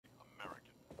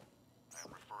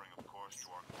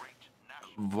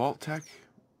Vault Tech?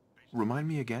 Remind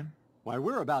me again? Why,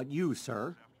 we're about you,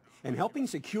 sir, and helping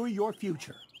secure your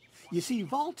future. You see,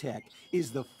 Vault-Tec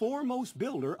is the foremost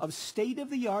builder of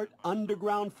state-of-the-art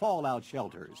underground fallout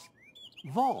shelters.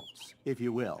 Vaults, if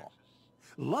you will.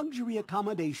 Luxury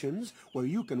accommodations where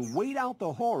you can wait out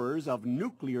the horrors of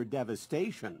nuclear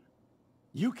devastation.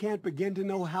 You can't begin to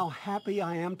know how happy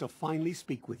I am to finally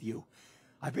speak with you.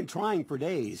 I've been trying for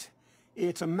days.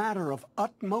 It's a matter of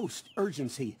utmost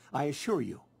urgency, I assure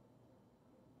you.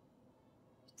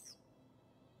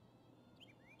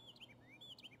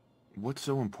 What's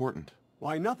so important?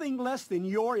 Why, nothing less than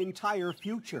your entire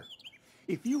future.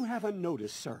 If you haven't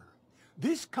noticed, sir,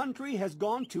 this country has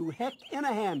gone to heck in a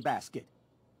handbasket.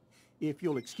 If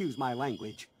you'll excuse my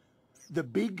language. The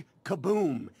big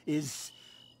kaboom is...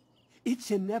 It's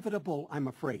inevitable, I'm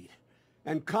afraid,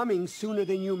 and coming sooner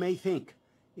than you may think,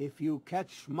 if you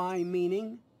catch my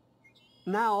meaning.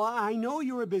 Now, I know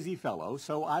you're a busy fellow,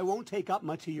 so I won't take up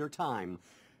much of your time.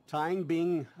 Time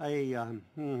being a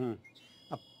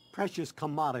precious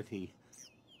commodity.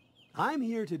 I'm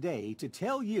here today to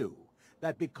tell you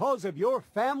that because of your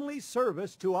family's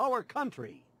service to our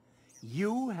country,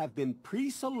 you have been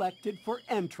pre-selected for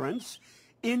entrance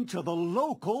into the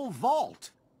local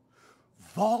vault.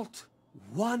 Vault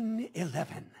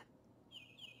 111.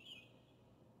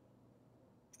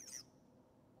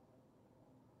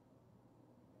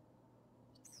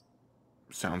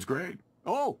 Sounds great.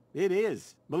 Oh, it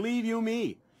is. Believe you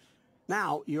me.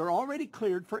 Now, you're already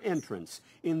cleared for entrance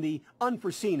in the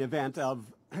unforeseen event of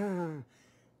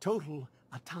total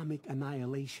atomic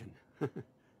annihilation.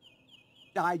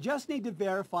 I just need to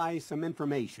verify some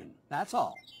information. That's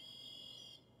all.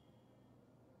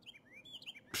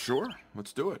 Sure,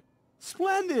 let's do it.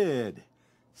 Splendid!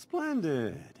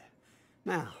 Splendid.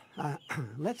 Now,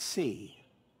 let's see.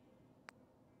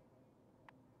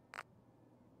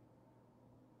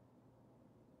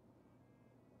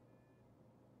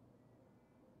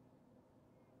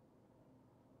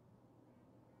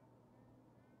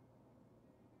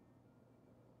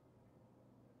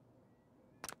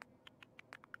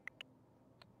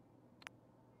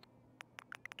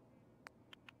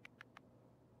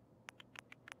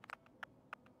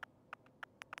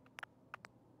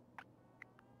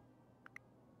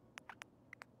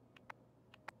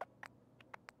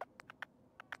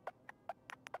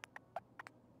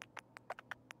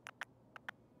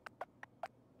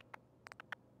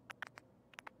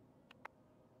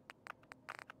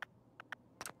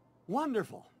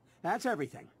 Wonderful. That's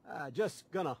everything. Just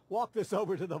gonna walk this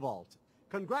over to the vault.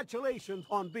 Congratulations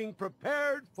on being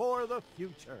prepared for the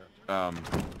future.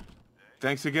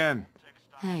 Thanks again.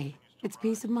 Hey, it's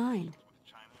peace of mind.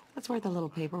 That's worth a little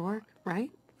paperwork,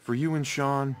 right? For you and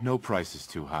Sean, no price is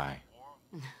too high.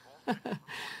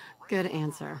 Good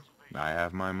answer. I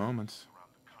have my moments.